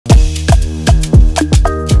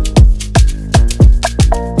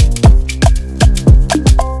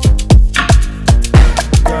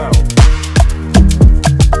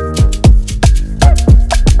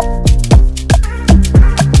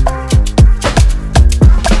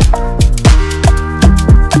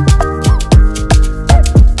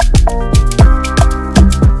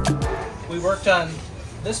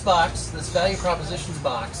box, this value propositions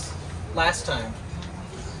box, last time,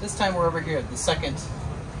 this time we're over here, the second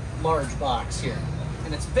large box here.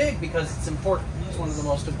 And it's big because it's important. It's one of the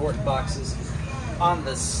most important boxes on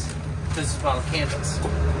this business model canvas.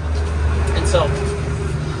 And so,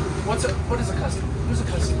 what is a customer? Who's a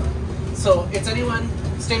customer? So it's anyone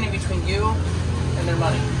standing between you and their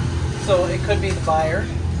money. So it could be the buyer,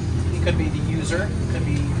 it could be the user, it could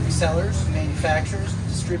be resellers, manufacturers,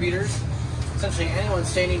 distributors, essentially anyone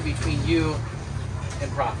standing between you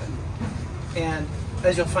and profit. And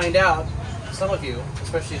as you'll find out, some of you,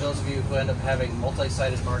 especially those of you who end up having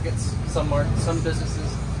multi-sided markets, some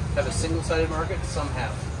businesses have a single-sided market, some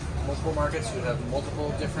have multiple markets, you have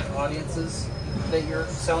multiple different audiences that you're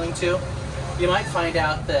selling to. You might find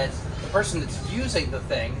out that the person that's using the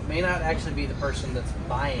thing may not actually be the person that's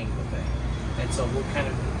buying the thing. And so we'll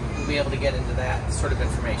be able to get into that sort of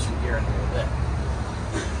information here in a little bit.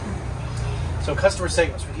 So customer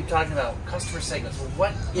segments, we keep talking about customer segments. Well,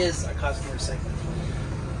 what is a customer segment?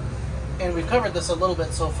 And we've covered this a little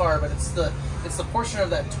bit so far, but it's the portion of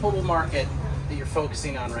that total market that you're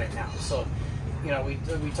focusing on right now. So, you know, we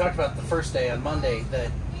talked about the first day on Monday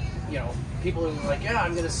that, you know, people are like, yeah,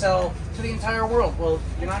 I'm going to sell to the entire world. Well,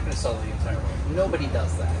 you're not going to sell to the entire world. Nobody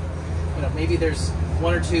does that. You know, maybe there's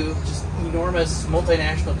one or two just enormous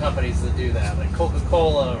multinational companies that do that, like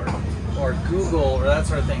Coca-Cola or Google or that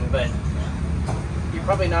sort of thing, but you're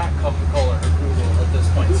probably not Coca-Cola or Google at this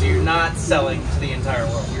point, so you're not selling to the entire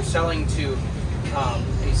world. You're selling to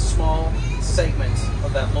a small segment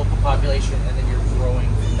of that local population, and then you're growing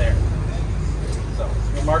from there. So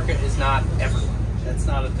your market is not everyone. That's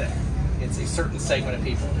not a thing. It's a certain segment of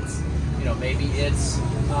people. It's, you know, maybe it's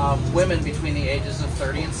women between the ages of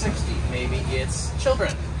 30 and 60. Maybe it's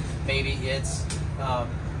children. Maybe it's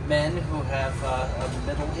men who have a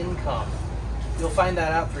middle income. You'll find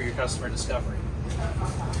that out through your customer discovery.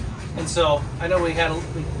 And so I know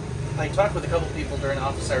I talked with a couple people during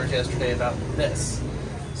office hours yesterday about this.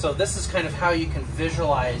 So this is kind of how you can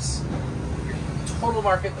visualize your total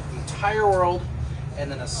market, the entire world,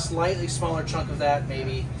 and then a slightly smaller chunk of that,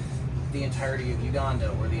 maybe the entirety of Uganda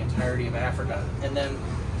or the entirety of Africa. And then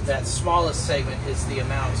that smallest segment is the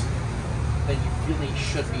amount that you really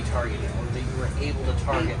should be targeting, or that you were able to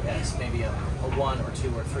target as maybe a 1 or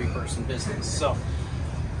 2 or 3 person business. So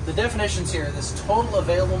the definitions here, this total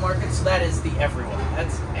available market, so that is the everyone.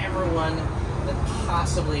 That's everyone that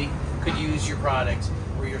possibly could use your product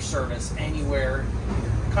or your service anywhere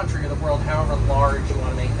in the country or the world, however large you want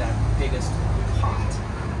to make that biggest pot.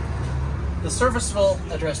 The serviceable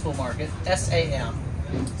addressable market, SAM,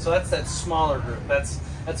 so that's that smaller group. That's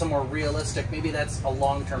a more realistic, maybe that's a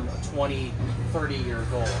long-term 20, 30-year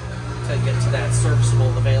goal to get to that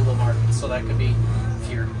serviceable available market. So that could be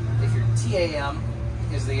if your TAM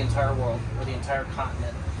is the entire world or the entire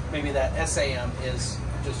continent, maybe that SAM is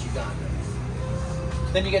just Uganda.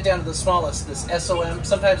 Then you get down to the smallest, this SOM.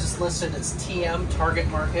 Sometimes it's listed as TM, target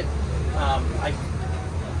market.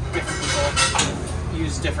 Different people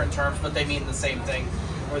use different terms, but they mean the same thing.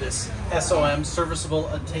 Or this SOM, serviceable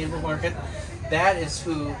attainable market. That is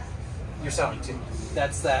who you're selling to.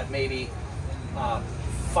 That's that maybe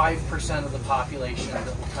 5% of the population that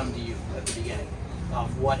will come to you at the beginning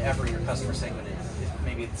of whatever your customer segment is.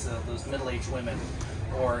 Maybe it's those middle-aged women,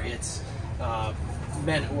 or it's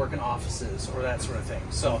men who work in offices, or that sort of thing.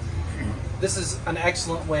 So this is an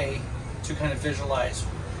excellent way to kind of visualize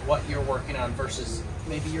what you're working on versus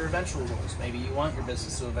maybe your eventual goals. Maybe you want your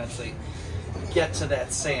business to eventually get to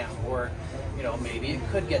that SAM, or you know, maybe it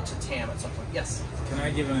could get to TAM at some point. Yes? Can I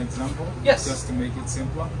give an example? Yes. Just to make it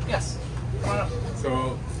simpler? Yes. Come on up.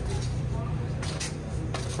 So,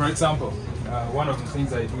 for example, one of the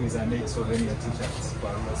things I do is I make souvenir t-shirts for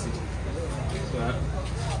our city. So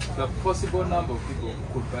the possible number of people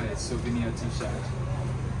who could buy a souvenir t-shirt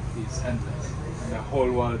is endless. In the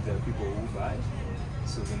whole world there are people who buy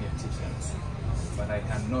souvenir t-shirts. But I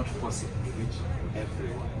cannot possibly reach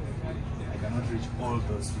everyone. I cannot reach all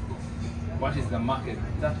those people. What is the market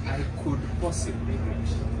that I could possibly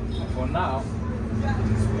reach? For now, it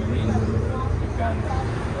is within Uganda.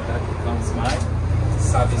 That becomes my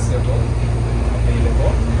serviceable,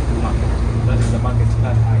 available market. That is the market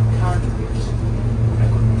that I can't reach. I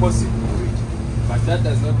could possibly reach. But that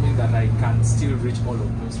does not mean that I can still reach all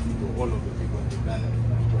of those people, all of the people in Uganda.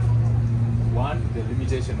 One, the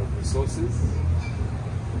limitation of resources.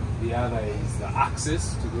 The other is the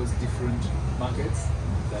access to those different markets,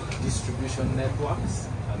 the distribution networks,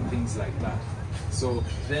 and things like that. So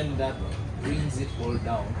then that brings it all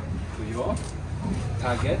down to your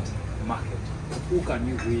target market. Who can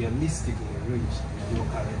you realistically reach with your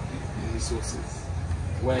current resources?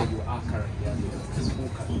 where you are currently and who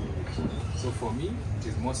can you reach. So for me, it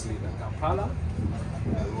is mostly the Kampala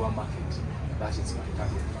rural market. That is my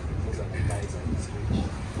target market. Those are the guys I need to reach.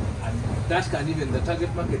 And that can even, the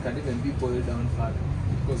target market can even be boiled down further.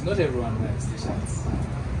 Because not everyone wears t-shirts,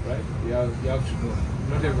 right? You have to know,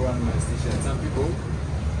 not everyone wears t-shirts. Some people,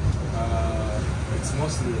 it's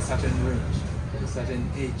mostly a certain range, a certain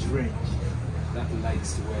age range that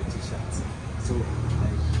likes to wear t-shirts. So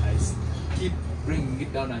I keep bringing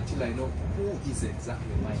it down until I know who is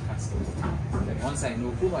exactly my customer. And once I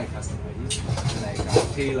know who my customer is, then I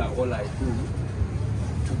can tailor all I do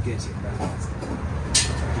to get in that customer.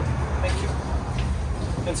 Thank you.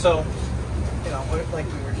 And so, you know, like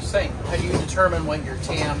we were just saying, how do you determine what your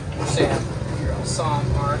TAM, your SAM, your SOM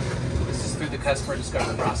are? This is through the customer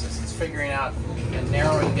discovery process. It's figuring out and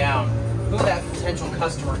narrowing down who that potential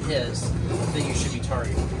customer is that you should be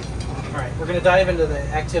targeting. All right, we're going to dive into the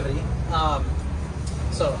activity.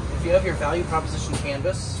 So if you have your value proposition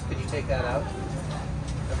canvas, could you take that out?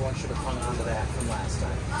 Everyone should have hung on to that from last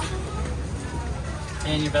time.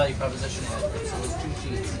 And your value proposition head, so those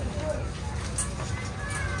 2 sheets.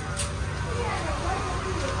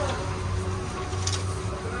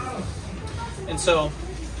 And so,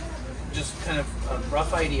 just kind of a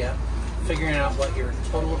rough idea, figuring out what your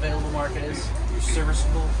total available market is, your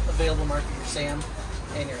serviceable available market, your SAM,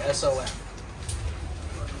 and your SOM.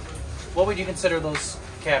 What would you consider those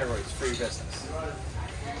categories for your business?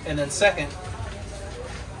 And then second,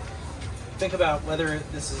 think about whether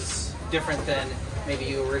this is different than maybe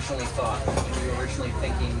you originally thought. Maybe you were originally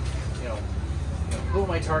thinking, you know, who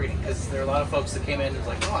am I targeting? Because there are a lot of folks that came in and was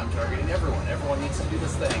like, oh, I'm targeting everyone. Everyone needs to do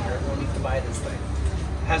this thing, or everyone needs to buy this thing.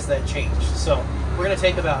 Has that changed? So we're going to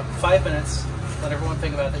take about 5 minutes, let everyone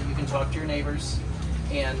think about that. You can talk to your neighbors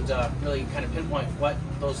and really kind of pinpoint what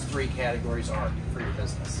those 3 categories are for your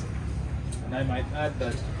business. And I might add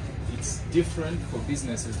that it's different for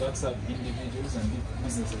businesses that serve individuals and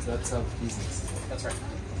businesses that serve businesses. That's right.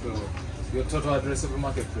 So your total addressable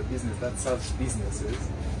market for a business that serves businesses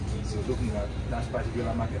is you're looking at that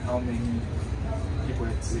particular market, how many people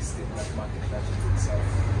exist in that market that you can serve.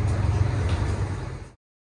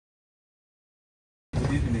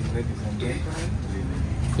 Good evening, ladies and gentlemen.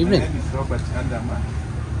 Evening. My name is Robert Anderman.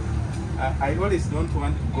 I always don't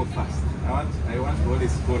want to go fast. I want to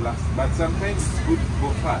always go last. But sometimes it's good to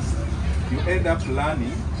go fast. You end up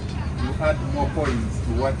learning, you add more points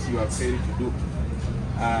to what you have failed to do.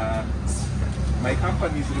 My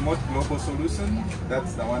company is Remote Global Solution.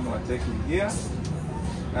 That's the one we're taking here.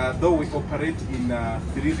 Though we operate in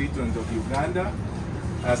 3 regions of Uganda,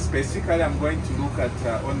 specifically I'm going to look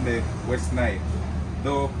at on the West Nile.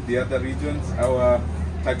 Though the other regions, our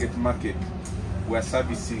target market, we're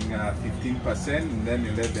servicing 15% and then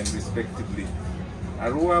 11% respectively.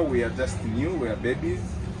 Arua, we are just new, we are babies.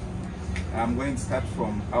 I'm going to start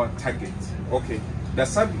from our target. Okay, the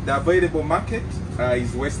available market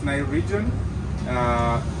is West Nile region,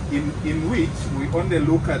 in which we only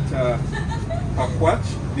look at Pakwach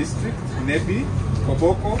district, Nebi,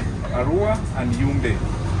 Koboko, Arua, and Yumbe.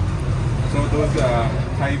 So those are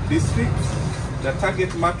 5 districts. The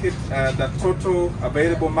target market, the total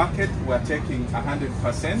available market, we're taking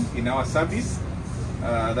 100% in our service.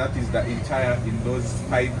 That is the entire in those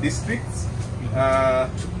 5 districts.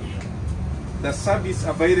 The service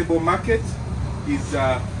available market is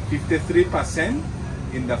 53%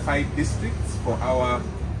 in the 5 districts for our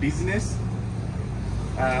business.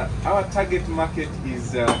 Our target market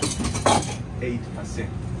is 8%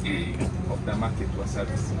 of the market we're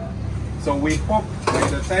servicing. So we hope by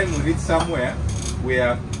the time we reach somewhere, we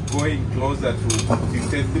are going closer to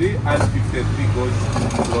 53, as 53 goes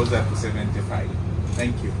closer to 75.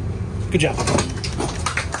 Thank you. Good job.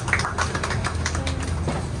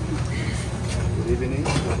 Good evening.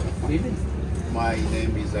 Good evening. My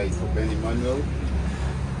name is Ben Emmanuel,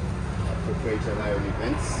 proprietor Lion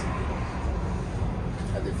Events.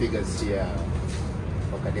 The figures here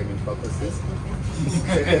for academic purposes.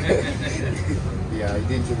 Yeah, I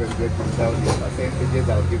didn't even break them down in percentages.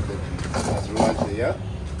 I'll give them as rewards here.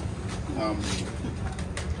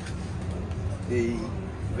 A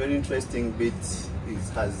very interesting bit is,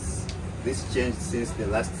 has this changed since the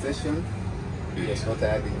last session? Yes, what I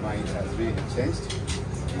had in mind has really changed,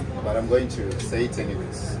 but I'm going to say it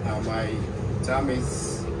anyways. My term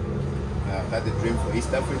is, I had a dream for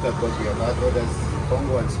East Africa because we have had others,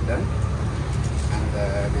 Congo and Sudan.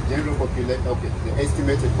 And the general population, okay, the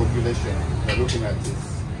estimated population we're looking at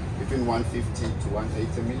is between 150 to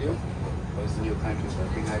 180 million. Those new countries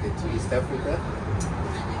have been added to East Africa.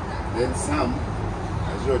 Then some,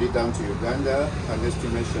 I zeroed it down to Uganda, an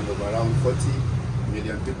estimation of around 40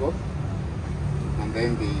 million people. And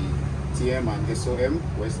then the TM and SOM,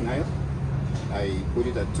 West Nile, I put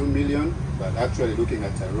it at 2 million, but actually looking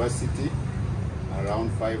at Arua City,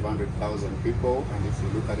 around 500,000 people. And if you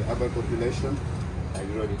look at the urban population, I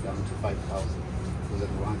wrote it down to 5,000. Those are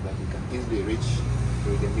the ones that you can easily reach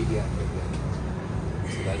through the media.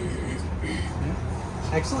 So that is it.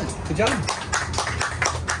 Excellent. Good job.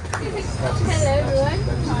 Hello everyone.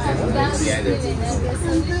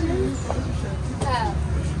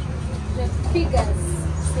 The figures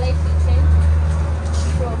slightly changed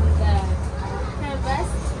from the canvas.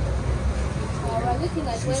 We're looking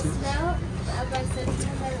at West now. The urban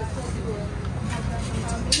settlement responsible urban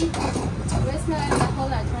farming. West now as a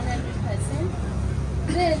whole at 100%.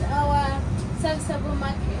 Then our serviceable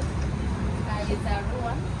market is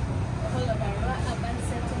Arua, the whole of Arua urban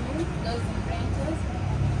settlement, those in rentals.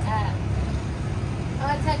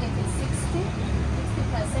 Our target is 60%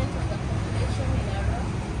 of the population in Arua.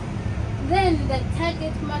 Then the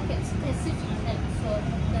target market specifically for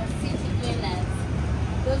the city dwellers,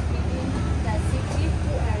 those within the city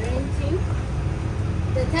who are renting,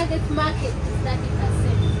 the target market is 30%.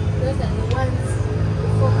 Those are the ones we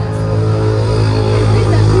focus on.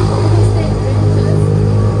 These are people who stay in rentals.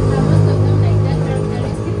 Most of them like that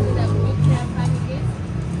characteristic with a nuclear families,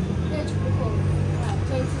 age group of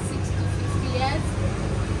 26 to 50 years.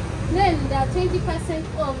 Then the 20%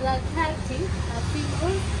 of the 30 are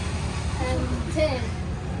females and 10.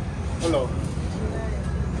 Hello.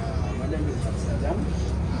 My name is Jam,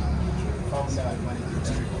 founder and managing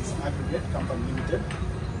director of Aggregate Company Limited.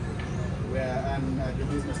 We are an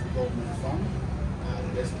agribusiness development firm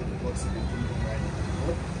based in Port 17 right in the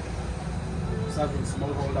road, serving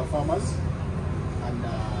smallholder farmers and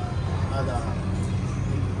other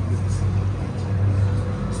businesses.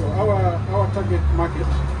 So our target market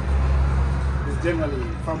is generally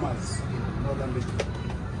farmers in northern region,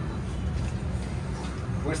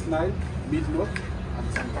 West Nile, Mid-North,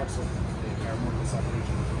 and some parts of the Karamoja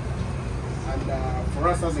sub-region. And for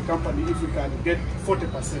us as a company, if we can get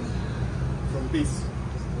 40% from this,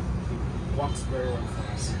 it works very well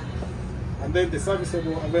for us. And then the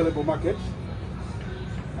serviceable available market,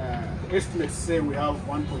 estimates say we have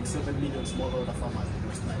 1.7 million smallholder farmers in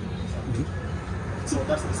West Nile. So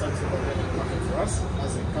that's the serviceable available market for us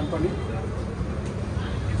as a company.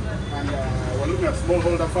 And we're looking at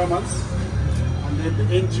smallholder farmers, and then the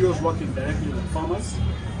NGOs working directly with farmers,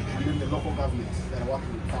 and then the local governments that are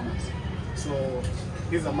working with farmers. So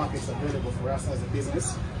these are markets available for us as a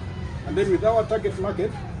business. And then with our target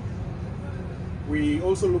market, we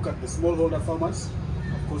also look at the smallholder farmers,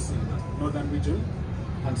 of course in the northern region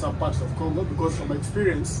and some parts of Congo, because from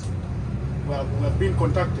experience, we have been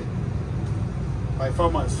contacted by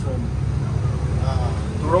farmers from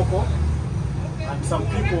Morocco and some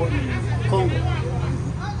people in Congo,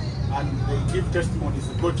 and they give testimonies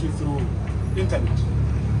that got you through internet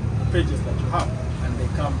pages that you have, and they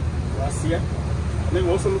come to us here. And then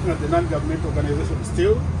we're also looking at the non-government organizations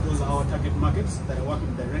still. Those are our target markets that are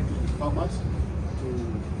working directly with farmers to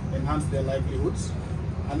enhance their livelihoods.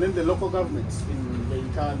 And then the local governments in the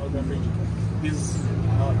entire northern region. These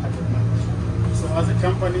are our target markets. So as a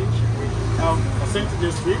company, we have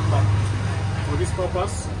percentages to it, but for this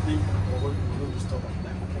purpose, I think we're going to stop at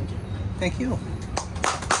that. Thank you. Thank you.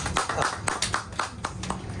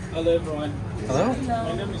 Hello everyone. Hello.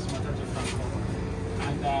 My name is Matatu Franco,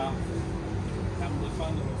 and I'm the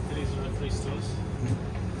founder of 303 Stores.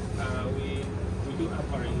 We do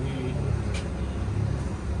apparel. We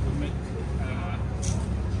make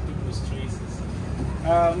people's choices.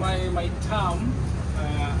 My term,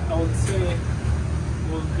 I would say,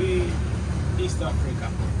 will be East Africa.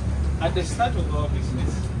 At the start of our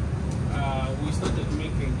business, we started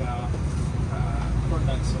making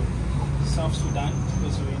products of South Sudan,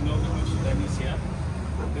 because we know we have Sudanese here.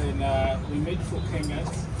 Then we made for Kenya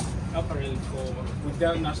apparel with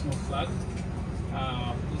their national flag.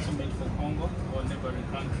 Also made for Congo, our neighboring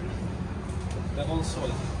country. They're all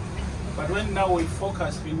sold. But when now we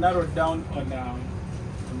focus, we narrowed down on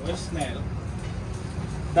West Nile.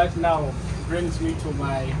 That now brings me to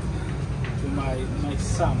my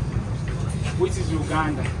son, which is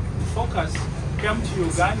Uganda. The focus came to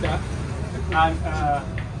Uganda, and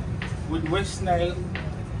with West Nile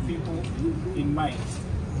people in mind.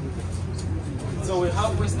 So we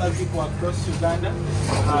have West Nile people across Uganda.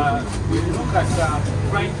 We look at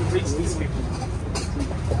trying to reach these people,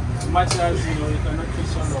 as much as you cannot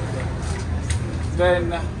reach all of them.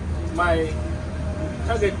 Then my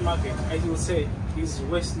target market, I will say, is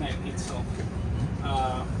West Nile itself.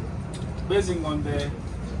 Basing on the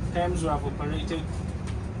times we have operated,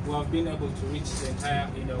 we have been able to reach the entire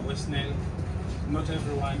West Nile. Not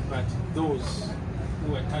everyone, but those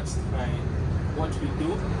who were touched by what we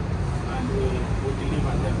do, and we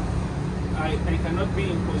deliver them. I cannot be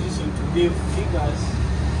in position to give figures.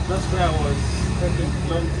 That's where I was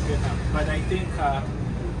trying to get up. But I think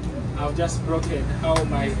I've just broken how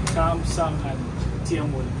my term, sum, and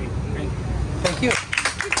TM will be. Thank you. Thank you.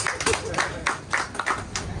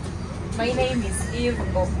 My name is Eve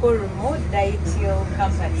Okurumo, Dietile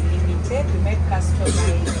Company Limited. We make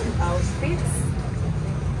customized outfits.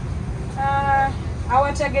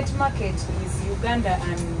 Our target market is Uganda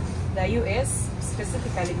and the US,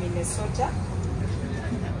 specifically Minnesota.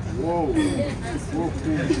 Whoa.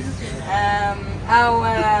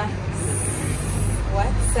 Our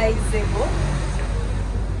sizable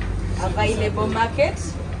available market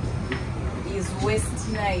is West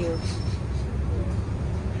Nile,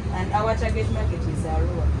 and our target market is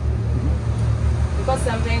Arua. Because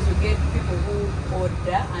sometimes we get people who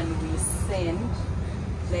order and we send,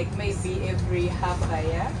 like maybe every half a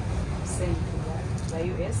year, send to the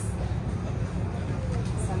US.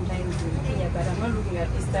 Sometimes in Kenya, but I'm not looking at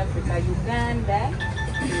East Africa, Uganda,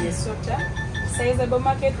 Minnesota, sizable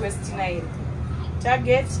market, West Nile,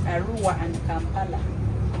 target, Arua and Kampala.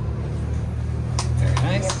 Very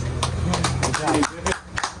nice.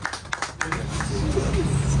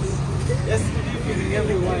 Yes, good evening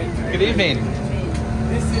everyone. Good evening.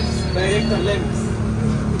 This is Director Lems.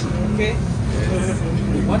 Okay?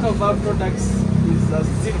 One of our products is a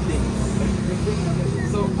seedling.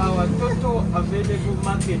 So our total available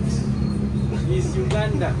market is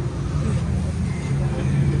Uganda.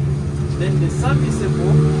 Then the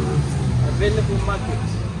serviceable available market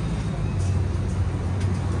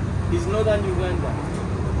is Northern Uganda.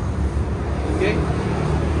 Okay?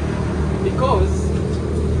 Because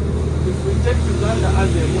if we take Uganda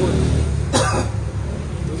as a whole,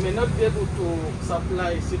 we may not be able to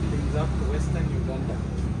supply seedlings up to Western Uganda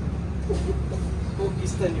or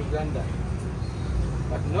Eastern Uganda.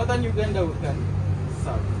 But Northern Uganda we can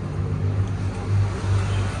serve.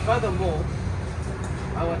 Furthermore,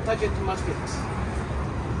 our target market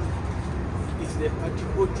is the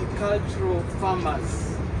horticultural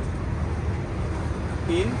farmers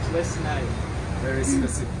in West Nile. Very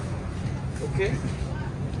specific. Okay?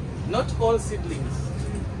 Not all seedlings.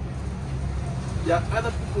 There are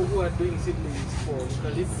other people who are doing seedlings for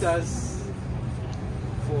eucalyptus,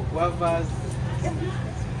 for guavas,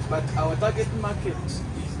 but our target market is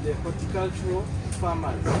the horticultural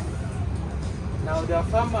farmers. Now there are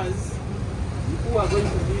farmers who are going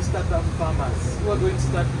to be startup farmers, who are going to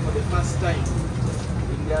start for the first time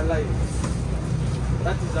in their life.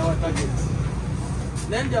 That is our target.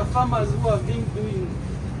 Then there are farmers who have been doing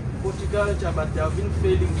horticulture, but they have been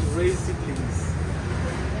failing to raise seedlings.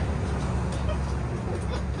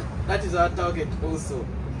 That is our target also.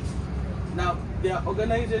 Now, there are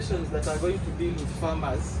organizations that are going to deal with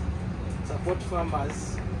farmers, support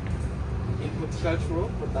farmers in horticultural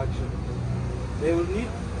production. They will need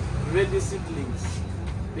ready seedlings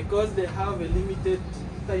because they have a limited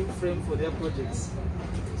time frame for their projects.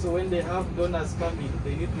 So when they have donors coming,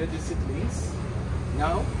 they need ready seedlings.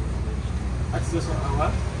 Now, that's also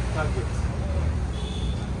our target.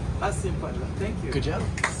 As simple as that. Thank you. Good job.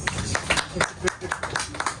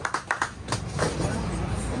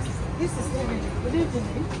 This is Emily. Good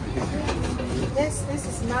evening. Yes, this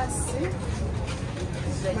is Mercy.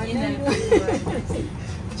 My name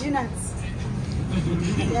is Jeanette.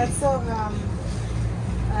 Yeah, so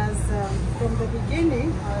as from the beginning,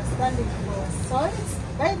 I was standing for salt.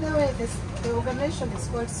 By the way, the organization is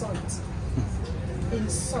called Salt. In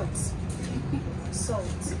salt.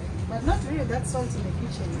 Salt. But not really that salt in the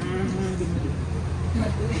kitchen.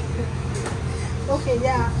 Okay,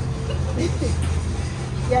 yeah.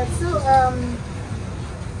 Yeah, so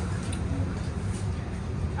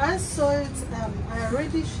as Salt, I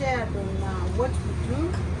already shared on what we do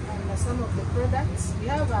and some of the products. We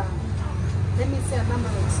have, let me say, a number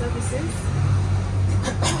of services.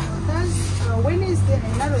 That's Wednesday,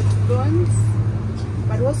 I narrowed loans,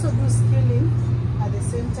 but also do skilling at the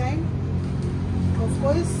same time. Of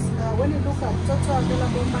course, when you look at total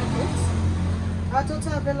available markets, our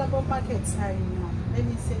total available markets are in, let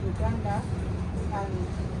me say, Uganda and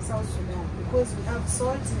South Sudan, because we have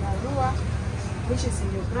salt in Arua, which is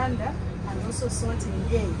in Uganda, and also salt in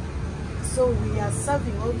Yei. So we are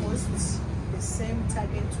serving almost the same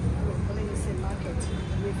target let me say market.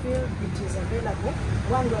 We feel it is available.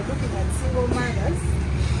 One, we are looking at single mothers.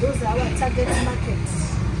 Those are our target markets.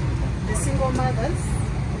 The single mothers,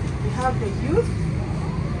 we have the youth,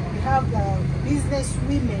 we have the business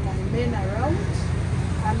women and men around,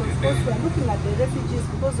 and of course we are looking at the refugees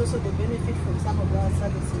because also they benefit from some of our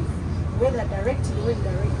services, whether directly or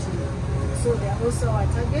indirectly. So they are also our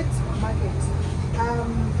target market.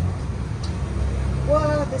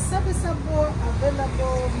 Well, the serviceable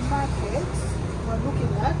available market we're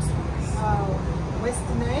looking at West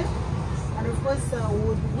Nile, and of course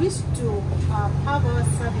would wish to have our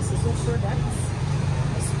services or products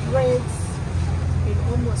spread in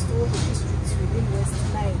almost all the districts within West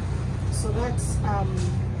Nile, so that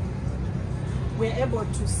we're able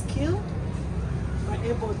to skill, we're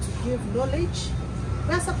able to give knowledge.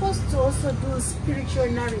 We're supposed to also do spiritual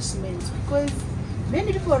nourishment, because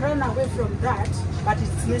many people run away from that, but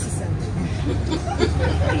it's necessary.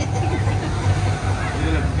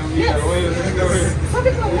 Yes.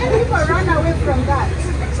 Many people run away from that,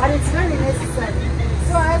 but it's very necessary.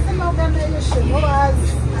 So as an organization or as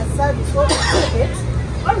a service or a market,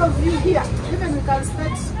 all of you here, even we can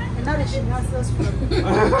start nourishing ourselves from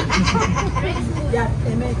yeah,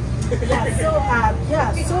 amen.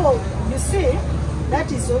 Yeah, so you see,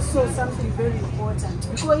 that is also something very important,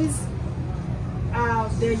 because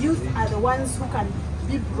the youth are the ones who can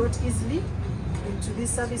be brought easily into these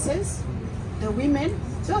services. The women,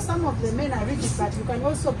 so some of the men are rigid, but you can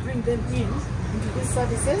also bring them into these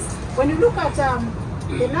services. When you look at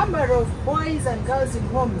the number of boys and girls in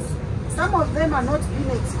homes, some of them are not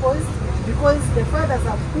being exposed because the fathers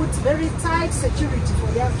have put very tight security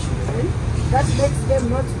for their children. That makes them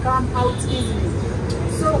not come out easily.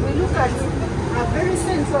 So we look at a very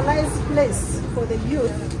centralized place for the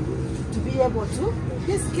youth to be able to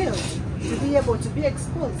be skilled, to be able to be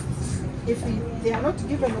exposed. If they are not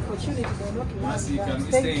given opportunity, they are not Mercy, learned. can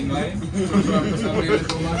we stay in line?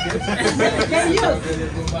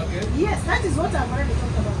 Yes, that is what I've already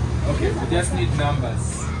talked about. Okay, we just need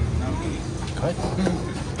numbers. Good.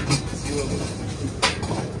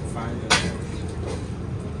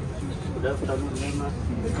 Good afternoon, Emma.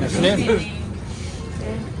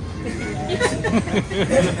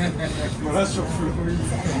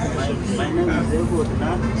 My name is Evo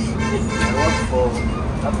Dna. I work for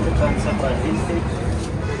African Safari Institute.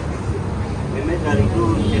 We make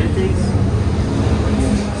agro-genetics,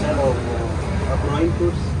 sell of agro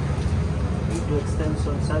inputs, we do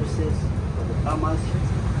extension services for the farmers,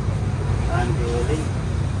 and link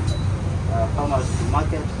farmers to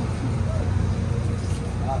market.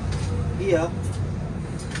 Here,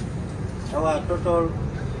 our total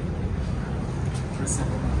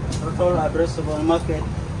addressable market,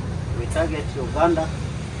 we target Uganda.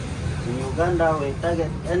 In Uganda, we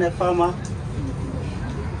target any farmer,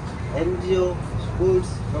 NGO, schools,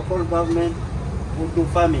 local government who do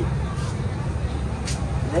farming.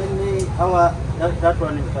 Then that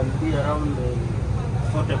one can be around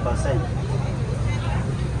 40%.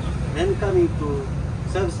 Then coming to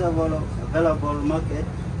serviceable available market,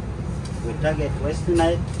 we target West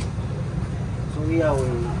Nile. So here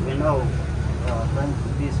we now trying to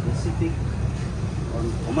be specific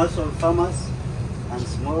on commercial farmers and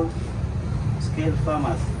small scale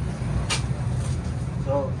farmers.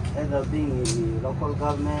 So either being in the local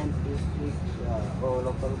government, district, or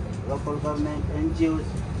local government, NGOs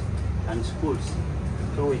and schools.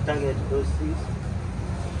 So we target those things.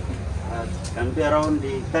 Can be around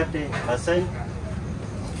the 30%.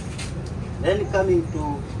 Then coming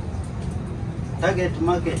to target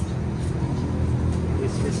market, we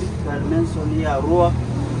specifically mention here Arua,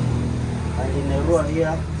 and in Arua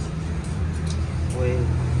here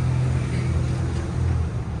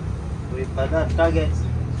we further target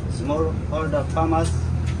smallholder farmers,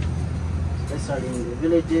 especially in the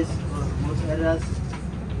villages or most areas,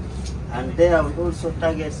 and there we also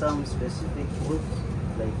target some specific groups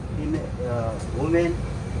like women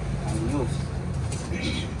and youth.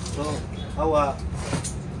 So our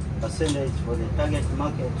percentage for the target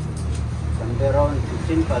market can be around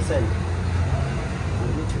 15%,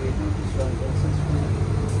 and which we do this one successfully.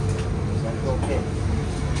 That's okay.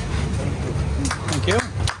 Thank you. Thank you.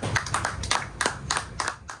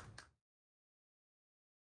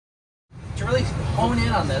 To really hone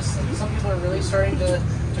in on this, and some people are really starting to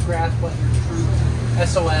grasp what your true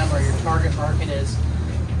SOM or your target market is.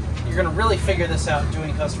 You're going to really figure this out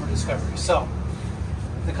doing customer discovery. So,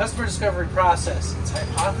 the customer discovery process, it's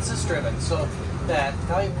hypothesis driven. So that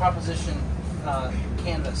value proposition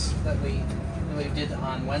canvas that we did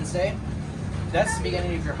on Wednesday, that's the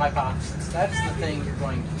beginning of your hypothesis. That's the thing you're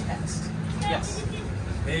going to test. Yes?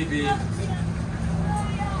 Maybe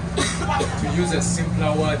to use a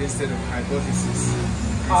simpler word instead of hypothesis,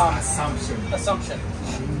 assumption. Assumption. I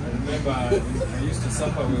remember I used to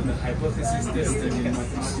suffer with the hypothesis testing in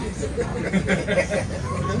mathematics.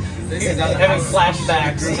 I'm having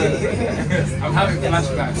flashbacks. I'm having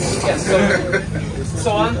flashbacks. Yes.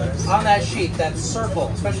 So on that sheet, that circle,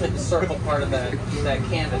 especially the circle part of that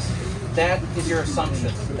canvas, that is your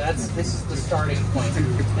assumption. This is the starting point,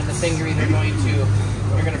 and the thing you're either going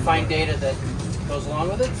to find data that goes along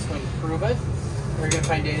with it, it's going to prove it, or you're going to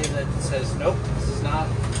find data that says, nope, this is not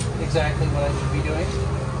exactly what I should be doing.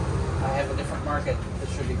 I have a different market that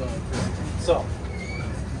should be going through. So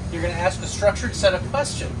you're going to ask a structured set of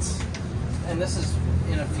questions, and this is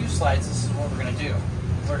in a few slides. This is what we're going to do.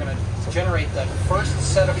 We're going to generate the first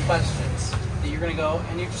set of questions that you're going to go,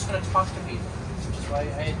 and you're just going to talk to people, which is why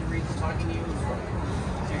I had to read the Talking to Humans book.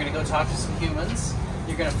 So you're going to go talk to some humans.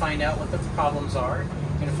 You're going to find out what the problems are.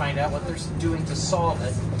 You're going to find out what they're doing to solve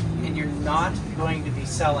it, and you're not going to be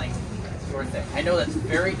selling your thing. I know that's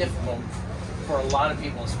very difficult for a lot of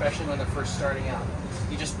people, especially when they're first starting out.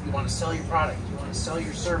 You want to sell your product. You want to sell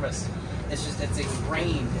your service. It's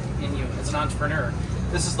ingrained in you as an entrepreneur.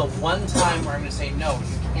 This is the one time where I'm going to say, no,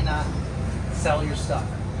 you cannot sell your stuff.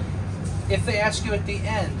 If they ask you at the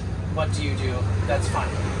end, what do you do? That's fine.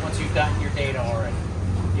 Once you've gotten your data already,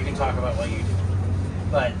 you can talk about what you do.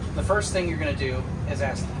 But the first thing you're going to do is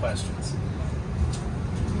ask the questions.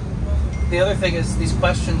 The other thing is these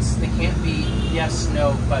questions, they can't be yes,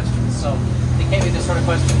 no questions. So they can't be the sort of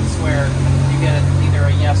questions where you get either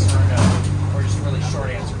a yes or a no, or just a really short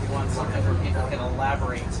answer. We want something where people can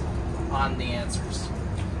elaborate on the answers.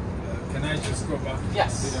 Can I just go back?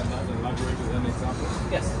 Yes. And elaborate with an example?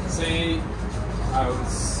 Yes. Say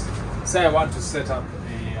I want to set up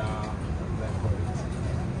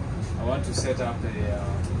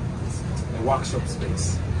a workshop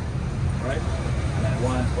space, right? And I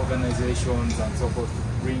want organizations and so forth to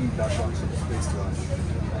bring that workshop space to us.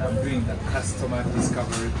 And I'm doing the customer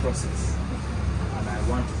discovery process. And I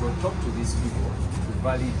want to go talk to these people to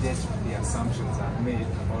validate the assumptions I've made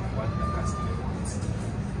about what the customer wants.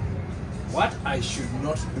 What I should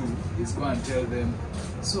not do is go and tell them,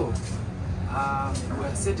 so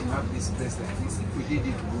we're setting up this place like this. If we did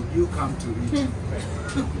it, would you come to it?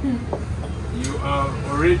 You are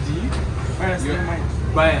already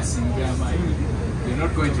biasing their mind. You're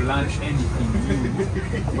not going to learn anything new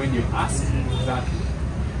when you ask that.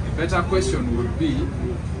 A better question would be,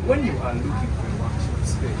 when you are looking for a workshop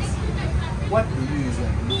space, what do you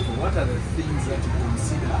usually look for? What are the things that you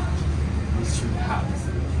consider we should have?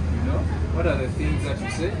 You know, what are the things that you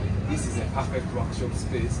say, this is a perfect workshop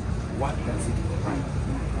space, what does it provide?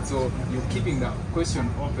 So you're keeping the question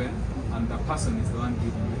open, and the person is the one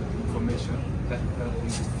giving you the information that will help you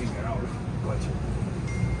to figure out what you do.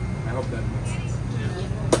 I hope that makes sense.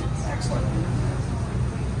 Excellent.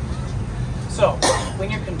 So,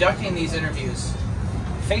 when you're conducting these interviews,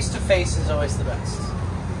 face-to-face is always the best.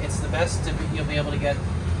 It's the best you'll be able to get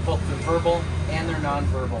both the verbal and their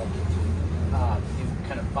non-verbal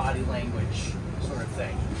kind of body language sort of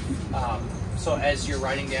thing. So as you're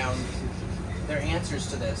writing down their answers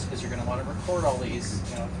to this, because you're going to want to record all these,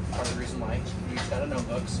 part of the reason why you've got a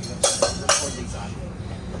notebook, so you have to record these on.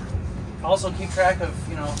 Also keep track of,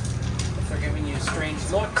 if they're giving you strange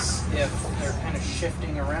looks, if they're kind of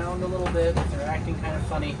shifting around a little bit, if they're acting kind of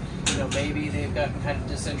funny, maybe they've gotten kind of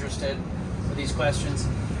disinterested with these questions.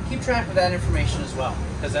 Keep track of that information as well,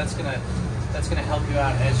 because that's gonna help you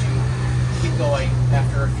out as you keep going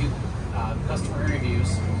after a few customer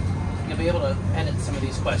interviews. You'll be able to edit some of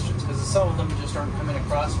these questions, because some of them just aren't coming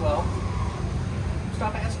across well.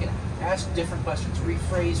 Stop asking them. Ask different questions.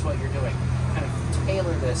 Rephrase what you're doing. Kind of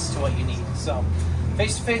tailor this to what you need. So,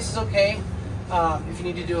 face-to-face is okay. If you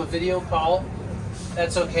need to do a video call,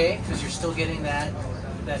 that's okay, because you're still getting that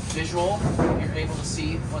visual. You're able to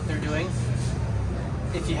see what they're doing.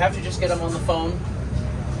 If you have to just get them on the phone,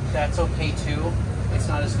 that's okay too. It's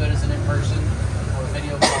not as good as an in-person or a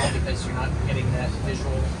video call, because you're not getting those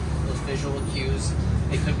visual cues.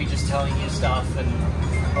 They could be just telling you stuff and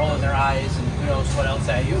rolling their eyes and who knows what else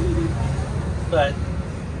at you. But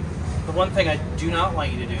the one thing I do not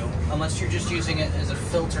want you to do, unless you're just using it as a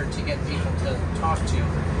filter to get people to talk to,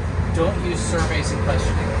 don't use surveys and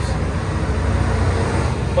questionnaires.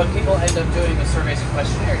 What people end up doing with surveys and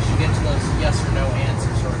questionnaires, you get to those yes or no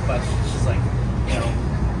answer sort of questions. It's like,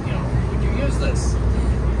 would you use this?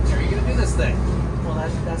 Are you going to do this thing? Well,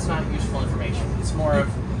 that's not useful information. It's more of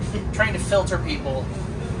trying to filter people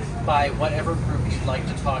by whatever group you'd like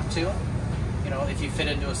to talk to. If you fit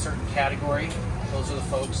into a certain category, those are the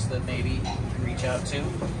folks that maybe you can reach out to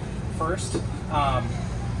first. If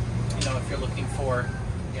you're looking for,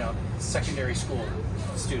 secondary school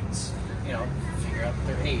students, figure out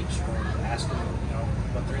their age, or ask them,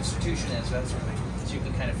 what their institution is, that sort of thing. So you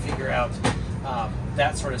can kind of figure out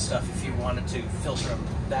that sort of stuff if you wanted to filter them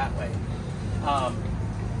that way.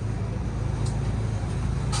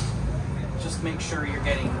 Just make sure you're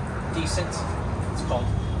getting decent, it's called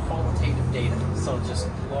qualitative data. So just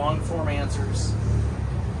long form answers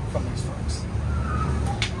from these folks.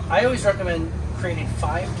 I always recommend creating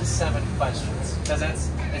 5 to 7 questions because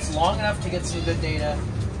it's long enough to get some good data,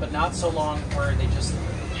 but not so long where they just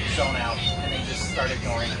zone out and they just start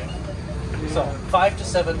ignoring you. So 5 to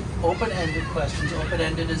 7 open-ended questions.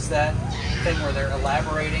 Open-ended is that thing where they're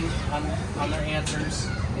elaborating on their answers.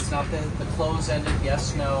 It's not the close-ended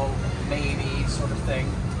yes, no, maybe sort of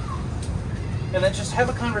thing. And then just have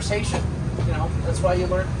a conversation. You know, that's why you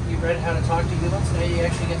read how to talk to humans. Now you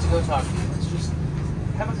actually get to go talk to humans. Just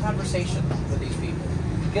have a conversation with these people.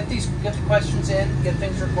 Get the questions in, get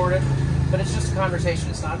things recorded, but it's just a conversation.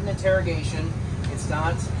 It's not an interrogation. It's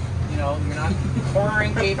not, you know, you're not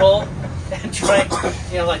cornering people and trying,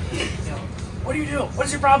 what do you do? What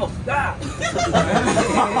is your problem? Ah!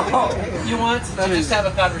 You want to just have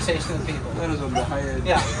a conversation with people. That is on the high end.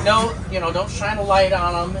 Yeah. No, don't shine a light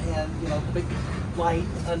on them and, big light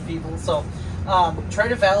on people. So try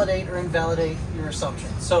to validate or invalidate your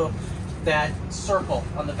assumptions. So that circle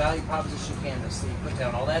on the value proposition canvas that you put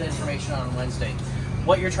down, all that information on Wednesday.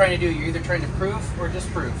 What you're trying to do, you're either trying to prove or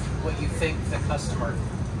disprove what you think the customer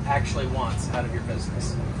actually wants out of your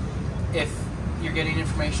business. If you're getting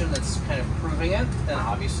information that's kind of proving it, then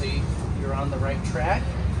obviously you're on the right track.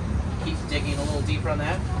 Keep digging a little deeper on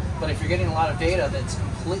that. But if you're getting a lot of data that's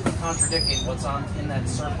completely contradicting what's in that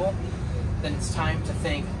circle, then it's time to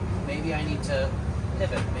think, maybe I need to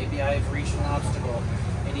pivot. Maybe I've reached an obstacle.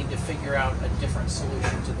 I need to figure out a different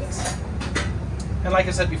solution to this. And like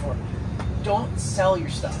I said before, don't sell your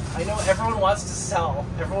stuff. I know everyone wants to sell.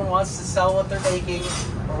 Everyone wants to sell what they're making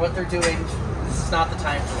or what they're doing. This is not the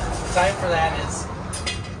time for that. The time for that is,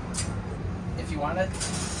 if you want to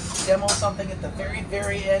demo something at the very,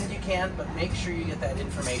 very end, you can, but make sure you get that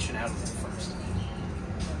information out of there first.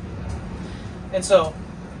 And so,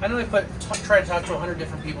 I know I try to talk to 100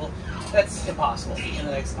 different people. That's impossible in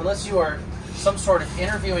the next, unless you are some sort of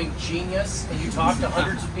interviewing genius and you talk to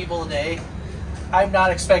hundreds of people a day. I'm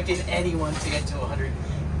not expecting anyone to get to 100.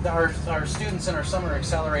 Our students in our summer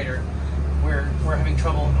accelerator, we're having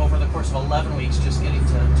trouble over the course of 11 weeks just getting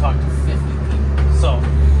to talk to 50 people. So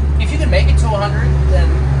if you can make it to 100, then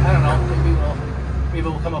I don't know, maybe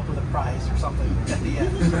we'll come up with a prize or something at the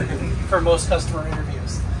end for most customer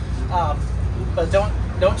interviews. But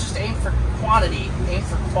don't just aim for quantity, aim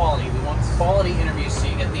for quality. We want quality interviews so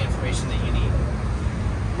you get the information that you need.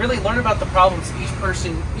 Really learn about the problems each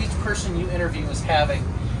person you interview is having,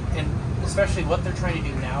 and especially what they're trying to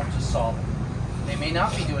do now to solve it. They may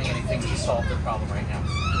not be doing anything to solve their problem right now.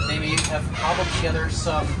 They may have cobbled together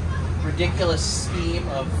some ridiculous scheme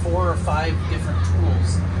of 4 or 5 different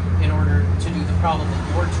tools in order to do the problem that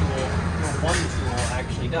your one tool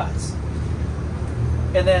actually does.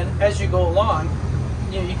 And then as you go along,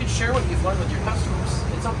 you can share what you've learned with your customers.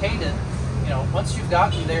 It's okay to, once you've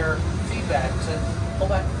gotten their feedback, to pull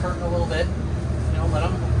back the curtain a little bit, let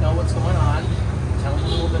them know what's going on, tell them a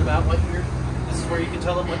little bit about this is where you can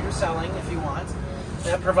tell them what you're selling if you want.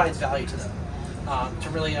 That provides value to them, to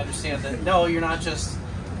really understand that, no, you're not just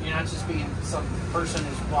being some person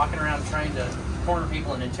who's walking around trying to corner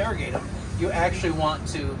people and interrogate them. You actually want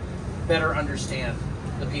to better understand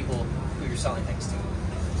the people who you're selling things to.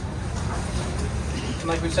 And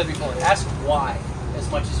like we've said before, ask why as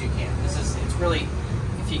much as you can. It's really,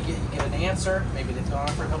 if you get an answer, maybe they've gone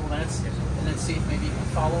on for a couple minutes, and then see if maybe you can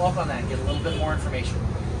follow up on that and get a little bit more information.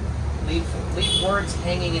 Leave words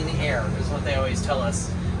hanging in the air is what they always tell us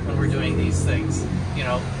when we're doing these things.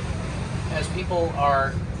 As people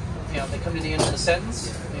are, they come to the end of the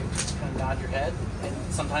sentence, maybe just kind of nod your head, and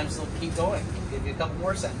sometimes they'll keep going, give you a couple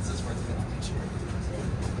more sentences worth of information.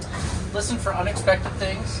 Listen for unexpected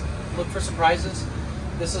things, look for surprises.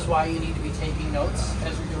 This is why you need to be taking notes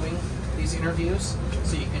as you're doing these interviews,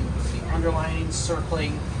 so you can be underlining,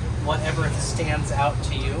 circling, whatever stands out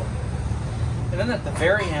to you. And then at the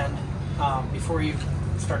very end, before you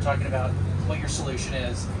start talking about what your solution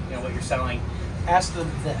is, what you're selling, ask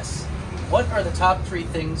them this. What are the top 3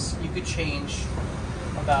 things you could change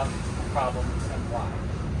about the problem and why?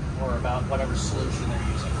 Or about whatever solution they're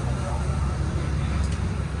using and why?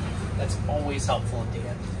 That's always helpful at the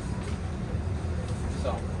end.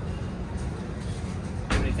 So,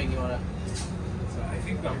 anything you want to? So I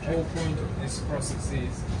think the whole point of this process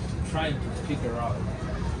is trying to figure out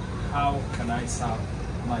how can I serve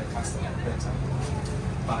my customer better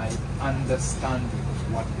by understanding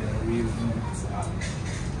what their real needs are.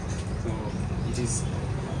 So it is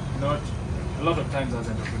not, a lot of times as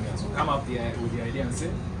entrepreneurs, we come up with the idea and say,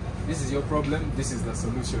 this is your problem, this is the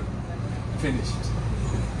solution, finished.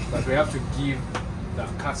 But we have to give the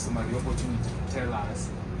customer the opportunity to tell us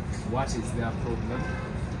what is their problem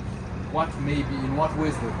in what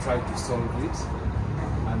ways they've tried to solve it,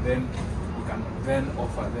 and then we can then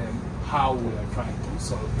offer them how we are trying to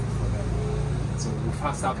solve it for them. So we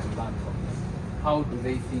first have to learn from them. How do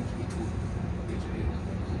they think it would?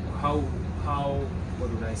 What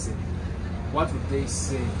would I say? What would they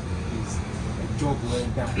say is a job well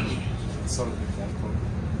done in solving that problem?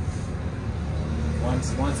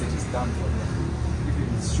 Once it is done for them, if it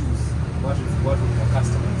is shoes, what would the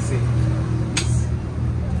customer say? It's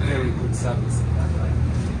very good service in that line.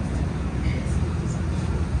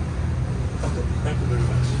 Okay, thank you very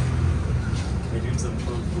much. My name is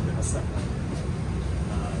Attribution Hassan.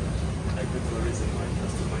 I do for a reason my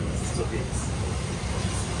customer is Soviets.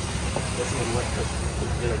 That's not what the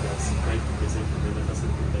delegates try to present to the person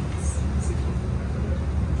that is simple.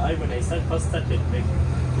 When I first started making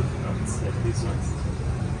footnotes like these ones,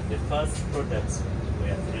 the first products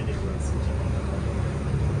were threaded ones.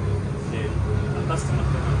 Then a customer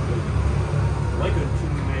came and told me, why don't you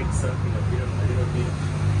make something a little bit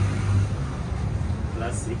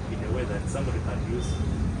classic in a way that somebody can use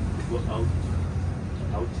to go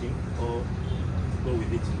outing or go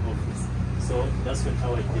with it in office. So that's when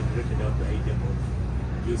how I generated out the idea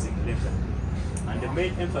of using letter. And the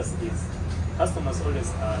main emphasis is customers always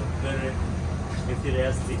are very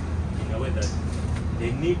enthusiastic in a way that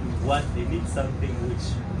they need something which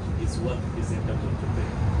is what presentable to them.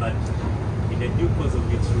 But in the due course of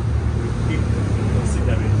which you keep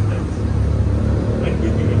considering that when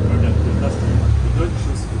giving a product to the customer, you don't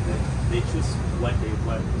choose for them, they choose what they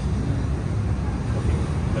want. Okay,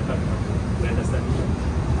 we understand.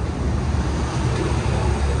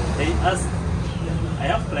 They ask, I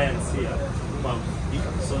have clients here whom I've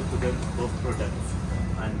sold to them both products,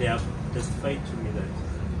 and they have testified to me that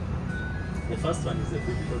the first one is a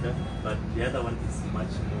good product, but the other one is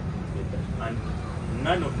much more better. And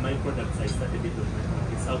none of my products I started it on my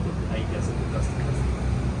own. It's out of the ideas of the customers,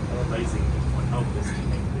 advising them on how best to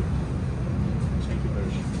make them. Thank you very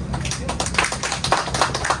much.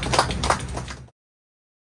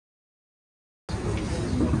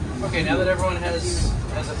 Okay, now that everyone has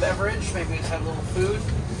a beverage, maybe we just have a little food,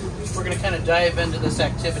 we're going to kind of dive into this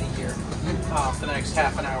activity here for the next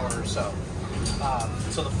half an hour or so.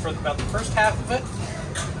 So for about the first half of it,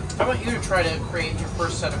 I want you to try to create your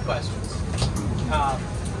first set of questions.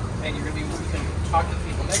 And you can talk to the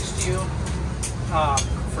people next to you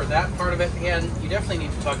for that part of it, and you definitely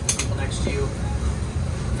need to talk to the people next to you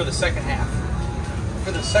for the second half.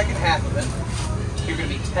 For the second half of it, you're going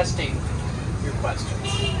to be testing your questions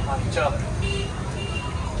on each other.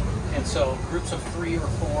 And so groups of 3 or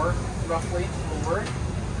 4 roughly will work.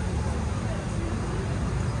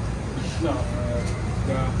 No,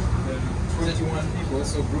 the 21 people,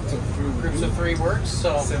 so groups of 3. Groups of 3 works,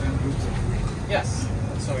 so 7 groups of 3. Yes.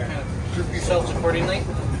 So kind of group yourselves accordingly,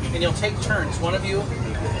 and you'll take turns. One of you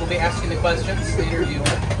will be asking the questions, the interviewer.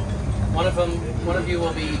 One of you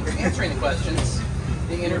will be answering the questions,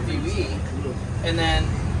 the interviewee, and then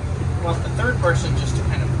want the third person just to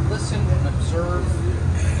kind of listen and observe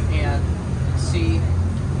and see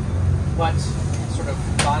what sort of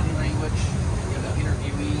body language the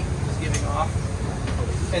interviewee is giving off.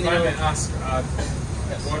 And I may ask,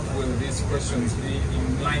 what will these questions be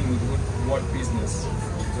in line with what business?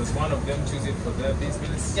 Does one of them choose it for their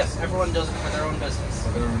business? Yes, everyone does it for their own business.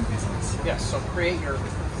 For their own business. Yes, so create your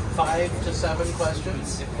 5 to 7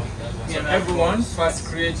 questions. So everyone first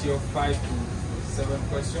create your 5 to 7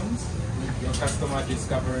 questions, your customer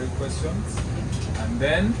discovery questions, and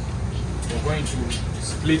then we're going to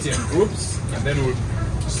split in groups, and then we'll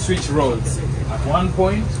switch roles. At one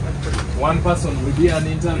point, one person will be an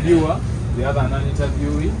interviewer, the other an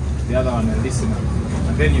interviewee, the other one a listener.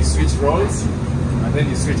 And then you switch roles, and then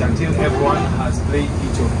you switch until everyone has played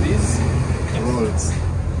each of these roles,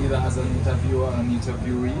 either as an interviewer, an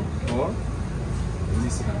interviewee, or a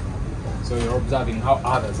listener. So you're observing how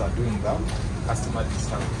others are doing that customer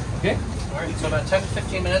discovery. Okay? All right, so about 10 to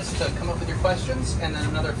 15 minutes to come up with your questions, and then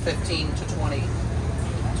another 15 to 20 to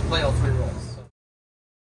play all 3 roles.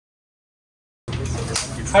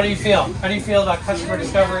 How do you feel? How do you feel about customer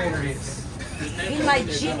discovery interviews? In my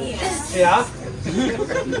genius. Yeah?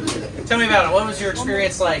 Tell me about it. What was your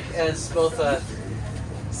experience like as both an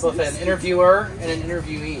interviewer and an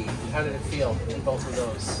interviewee? How did it feel in both of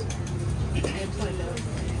those?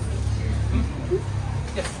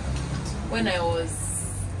 Yes. When I was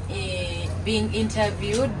being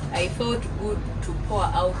interviewed, I felt good to pour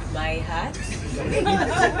out my heart.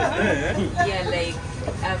 Yeah, like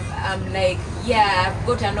I'm like, yeah, I've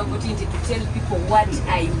got an opportunity to tell people what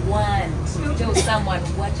I want, to tell someone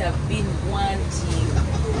what I've been wanting.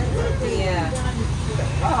 Yeah.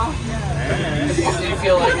 Do you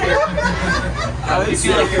feel like Do you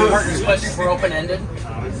feel like your partner's questions were open-ended?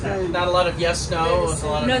 Not a lot of yes, no. It was a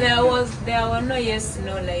lot of No, there were no yes,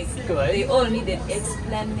 no. Like Good. they all needed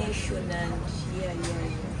explanation and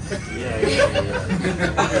yeah.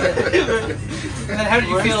 And then how did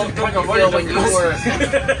you feel? How did you feel when you were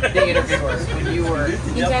the interviewer?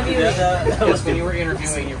 When you were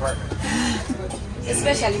interviewing your partner?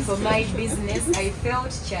 Especially for my business, I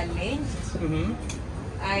felt challenged. Mm-hmm.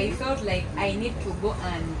 I felt like I need to go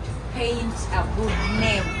and paint a good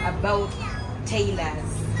name about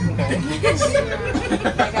tailors. Okay.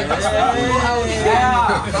 Like I just want to go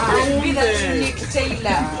out and be that unique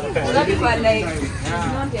tailor. Some people are like, she's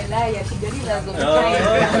not a liar, she delivers on time.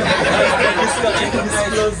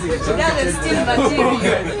 She doesn't steal material.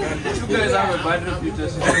 You guys have a bad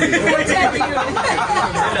reputation.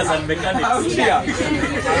 Tailors and mechanics.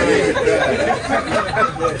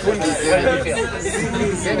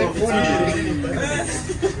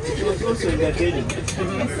 It was also entertaining.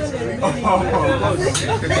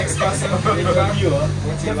 Next person. The interviewer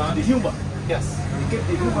kept the humor. Yes. He kept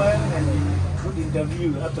the humor and would interview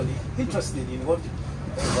actually interested in what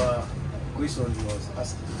question he was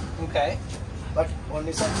asking. Okay. But on a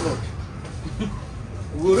side note,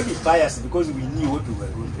 we were already biased because we knew what we were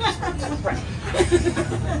going to say.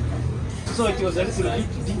 So it was a little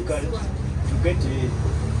bit difficult to get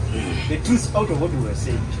the truth out of what we were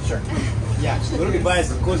saying. Sure. Yeah, we were already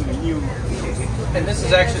biased because we knew. And this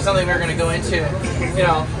is actually something we're going to go into. You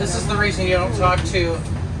know, this is the reason you don't talk to,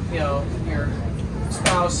 you know, your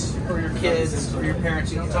spouse or your kids or your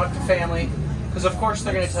parents. You don't talk to family because, of course,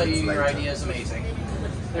 they're going to tell you your idea is amazing.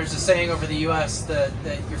 There's a saying over the U.S. that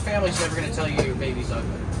your family's never going to tell you your baby's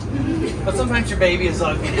ugly. But sometimes your baby is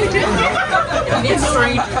ugly. You need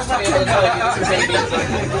strangers to be able to tell you that your baby is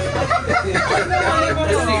ugly.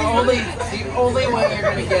 It's the only way you're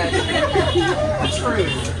going to get the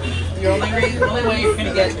truth. The only way you're going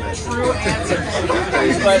to get true answers to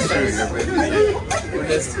these questions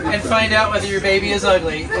and find out whether your baby is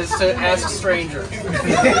ugly is to ask strangers.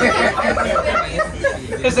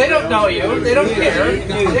 Because they don't know you, they don't care,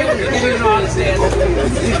 they don't even understand.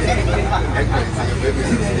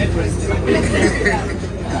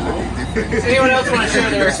 Anyone else want to share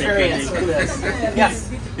their experience with this? Yes.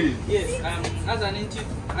 Yes. As an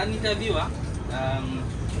interviewer,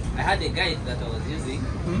 I had a guide that I was using,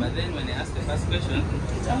 but then when I asked the first question,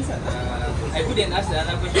 I couldn't ask the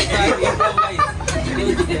other question. So I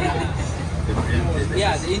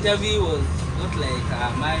yeah, the interview was not like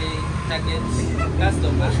my target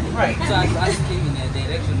customer. Right. So I asked him in a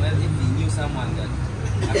direction where if he knew someone that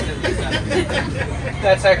accepted that.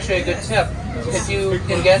 That's actually a good tip. If you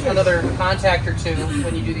can get another contact or two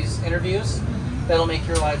when you do these interviews, that'll make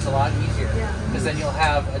your lives a lot easier. Because then you'll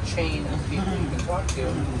have a chain of people you can talk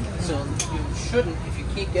to. So you shouldn't, if you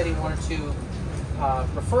keep getting one or two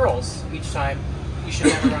referrals each time, you should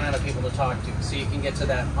never run out of people to talk to. So you can get to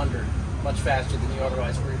that 100 much faster than you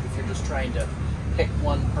otherwise would if you're just trying to pick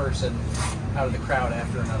one person out of the crowd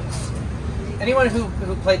after another. Anyone who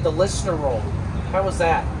played the listener role, how was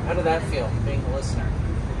that? How did that feel, being the listener?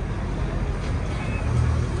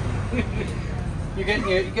 You're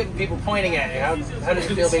getting people pointing at you. How did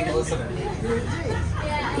you feel being the listener?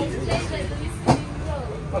 Yeah, I played the listening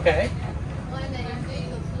role. Okay. When I enjoy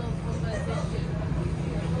the flow of conversation.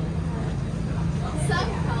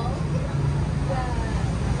 Somehow, the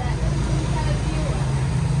interviewer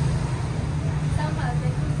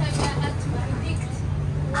had to predict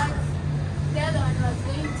what the other one was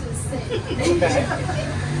going to say.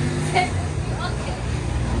 Okay.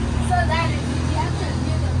 So that he actually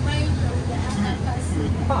knew the mind of the other person,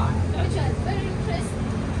 which was very interesting.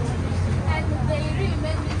 And they really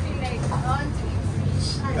made me feel like I want to eat fish.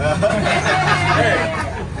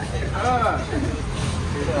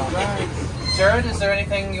 Jared, is there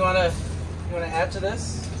anything you wanna add to this?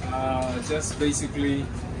 Just basically,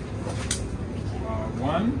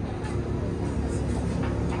 one,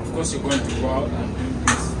 of course you're going to go out and do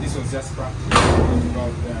this. This was just practice. You're going to go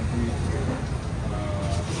out there and do it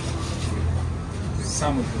with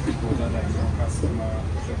some of the people that are your customer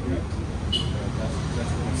segment.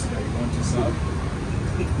 That's that you want to serve.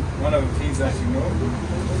 One of the things that you know,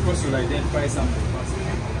 of course you'll identify some of the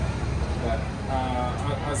customers. But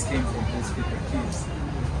as came from those people kids,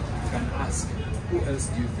 you can ask, who else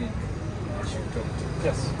do you think I should talk to?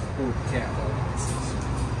 Yes. Who care about this?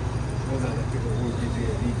 Those are the people who will give you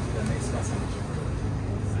a lead to the next person you should talk to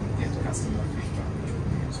and get customer feedback.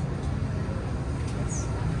 Yes.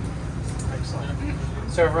 Excellent.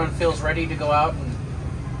 So everyone feels ready to go out and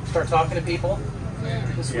start talking to people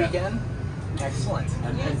this weekend? Excellent.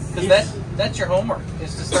 Because that's your homework,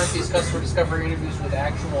 is to start these customer discovery interviews with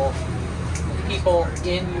actual people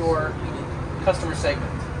in your customer segment.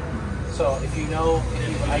 So if you've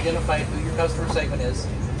identified who your customer segment is,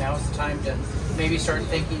 now is the time to maybe start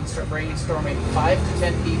brainstorming 5 to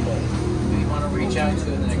 10 people who you want to reach out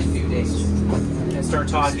to in the next few days and start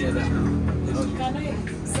talking to them. Can I,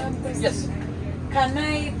 some questions? Yes. Can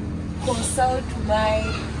I consult my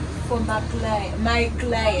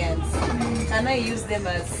clients? Can I use them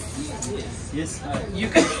as? Yes.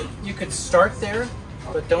 You could start there,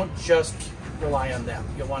 but don't just rely on them.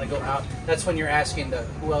 You'll want to go out. That's when you're asking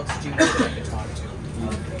who else do you know that I can talk to,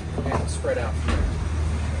 and spread out.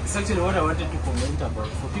 It's actually what I wanted to comment about.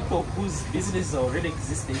 For people whose businesses are already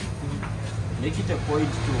existing, make it a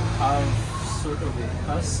point to have sort of a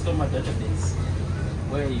customer database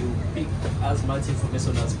where you pick as much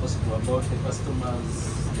information as possible about the customers,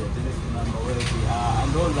 their telephone number, where they are,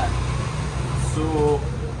 and all that. So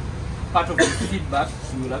part of the feedback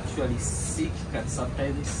you will actually seek can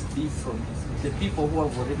sometimes be from the people who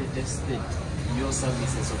have already tested your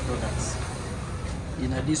services or products,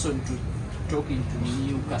 in addition to talking to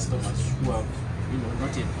new customers who have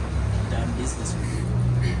not yet done business with you.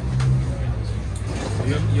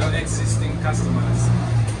 Your existing customers,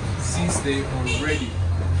 since they already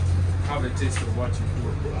have a taste of what you do,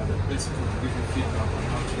 are the best to give you feedback on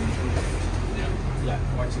how to improve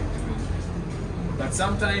what you're doing. But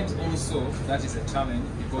sometimes also that is a challenge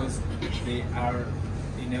because they are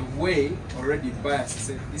in a way already biased to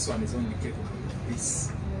say this one is only capable of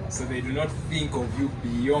this. So they do not think of you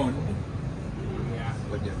beyond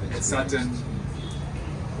a certain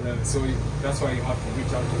level. So that's why you have to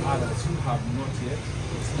reach out to others who have not yet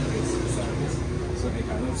experienced the service, so they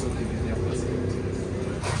can also give you their perspective.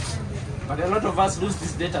 But a lot of us lose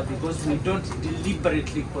this data because we don't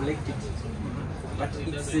deliberately collect it. But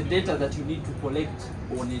it's the data that you need to collect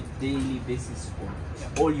on a daily basis for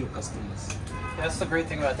all your customers. That's the great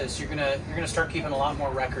thing about this. You're gonna start keeping a lot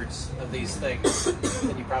more records of these things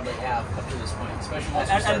than you probably have up to this point, especially once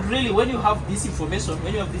and really, when you have this information,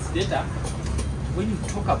 when you have this data, when you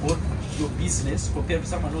talk about your business compared to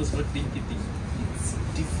someone who's not doing anything, it's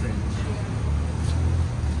different.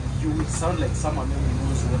 You will sound like someone who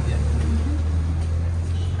knows what they are doing,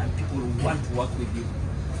 and people will want to work with you.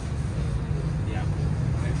 Yeah.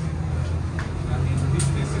 In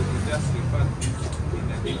business, we just refer to this in a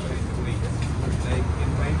different way. Like in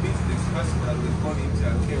my business, first we call it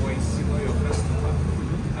KYC, know your customer,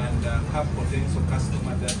 and have potential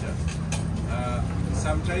customer data.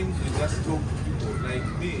 Sometimes we just talk to people like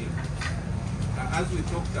me. As we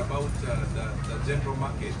talked about the general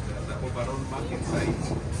market, the overall market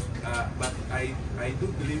size, but I do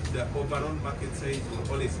believe the overall market size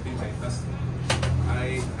will always be my customer.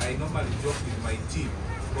 I normally joke with my team,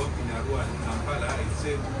 both in Arua and Kampala. I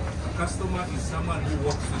say a customer is someone who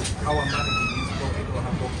works with our money in his pocket or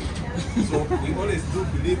her pocket. So we always do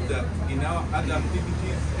believe that in our other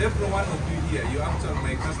activities, every one of you here, you actually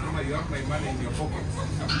my customer, you have my money in your pocket.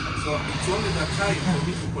 So it's only the time for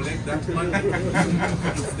me to collect that money.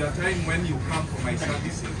 It's the time when you come for my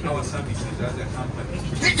services, our services as a company.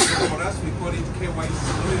 So for us, we call it KYC,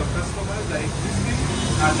 know your customers are existing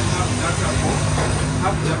and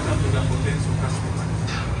have data to the potential customers.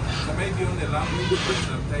 So maybe on the language, but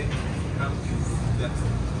sometimes come to that.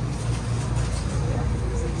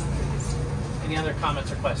 Any other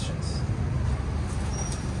comments or questions?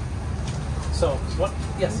 So, what?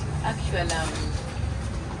 Yes? Actually,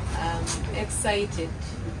 I'm excited.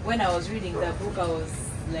 When I was reading the book, I was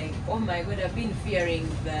like, oh my God, I've been fearing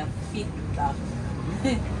the feedback.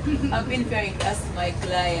 I've been fearing to ask my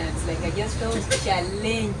clients, like I just felt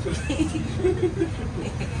challenged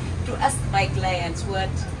to ask my clients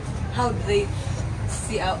how do they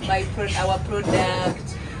see our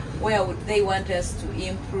product, where would they want us to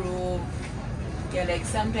improve. Yeah, like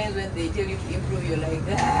sometimes when they tell you to improve, you're like,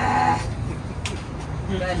 ah.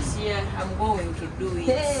 But yeah, I'm going to do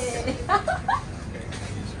it.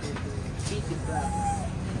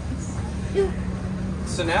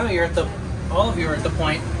 So now you're at all of you are at the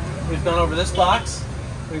point, we've gone over this box,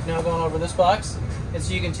 we've now gone over this box, and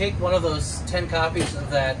so you can take one of those 10 copies of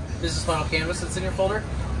that business model canvas that's in your folder,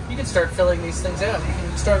 you can start filling these things out. You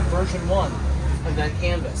can start version 1 of that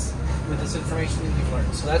canvas with this information that you've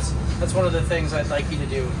learned. So that's one of the things I'd like you to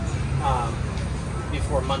do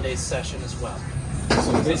before Monday's session as well.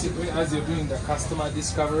 So basically, as you're doing the customer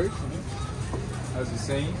discovery, as you're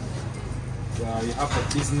saying, you have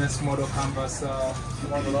the business model canvas.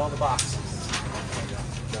 One with all the boxes.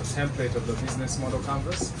 The template of the business model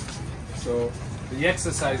canvas. So the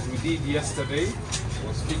exercise we did yesterday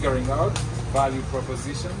was figuring out value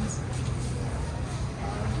propositions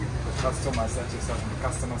and the customers that you serve in the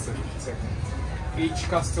customer segment. Each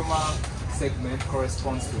customer segment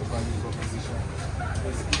corresponds to a value proposition.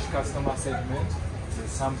 With each customer segment,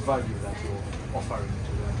 there's some value that you're offering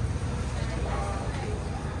to them.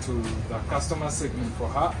 To the customer segment for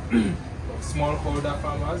her, of smallholder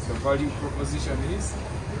farmers, the value proposition is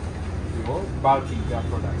you're bulking their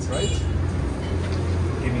products, right?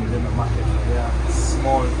 Giving them a market for their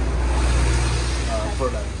small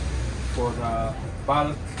product. For the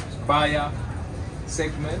bulk buyer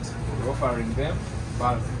segment, you're offering them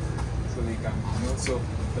bulk, so they can, so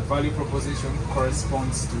the value proposition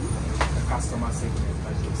corresponds to the customer segment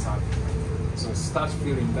that you're serving. So start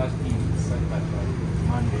filling that in such that by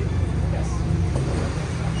Monday, yes.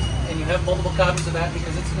 And you have multiple copies of that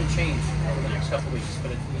because it's going to change over the next couple of weeks.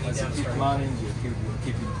 But as you keep learning, you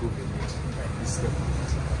keep improving it.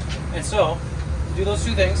 And so, do those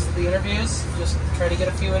two things. The interviews, just try to get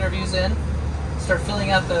a few interviews in. Start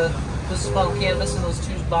filling out the business model canvas in those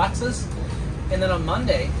two boxes. And then on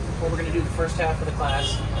Monday, what we're going to do the first half of the class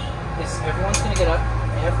is everyone's going to get up.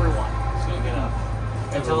 Everyone is going to get up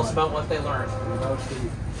and tell us about what they learned.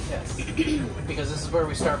 Yes. Because this is where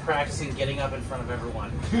we start practicing getting up in front of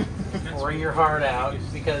everyone. Pouring your heart out,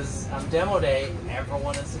 because on demo day,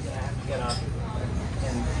 everyone is going to have to get up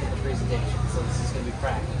and give the presentation. So this is going to be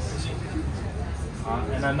practice.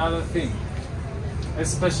 And another thing,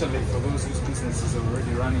 especially for those whose business is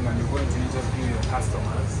already running and you're going to interview your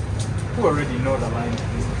customers who already know the line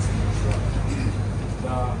of business in which you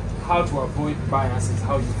are. How to avoid bias is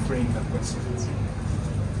how you frame the questions.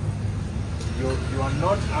 You are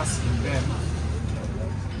not asking them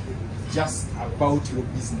just about your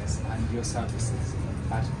business and your services,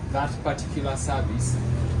 but that particular service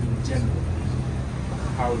in general,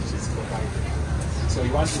 how it is provided. So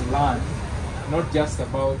you want to learn not just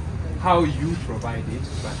about how you provide it,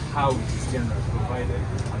 but how it is generally provided,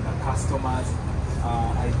 and the customers'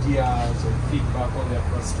 ideas or feedback or their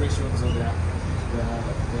frustrations or the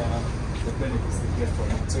benefits they get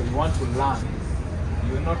from it. So you want to learn.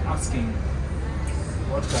 You're not asking,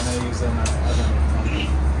 what can I use as an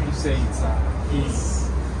example? You say it's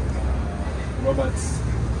Robert's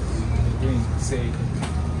doing, say,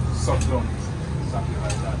 soft loans, something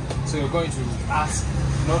like that. So you're going to ask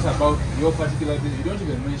not about your particular business. You don't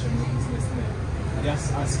even mention your business name. You're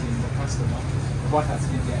just asking the customer what has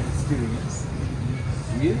been their experience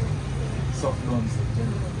with soft loans in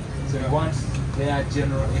general. So you want their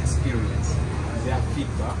general experience, their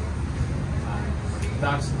feedback,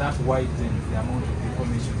 and that widens the amount of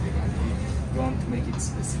information they can give. Don't make it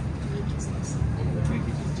specific.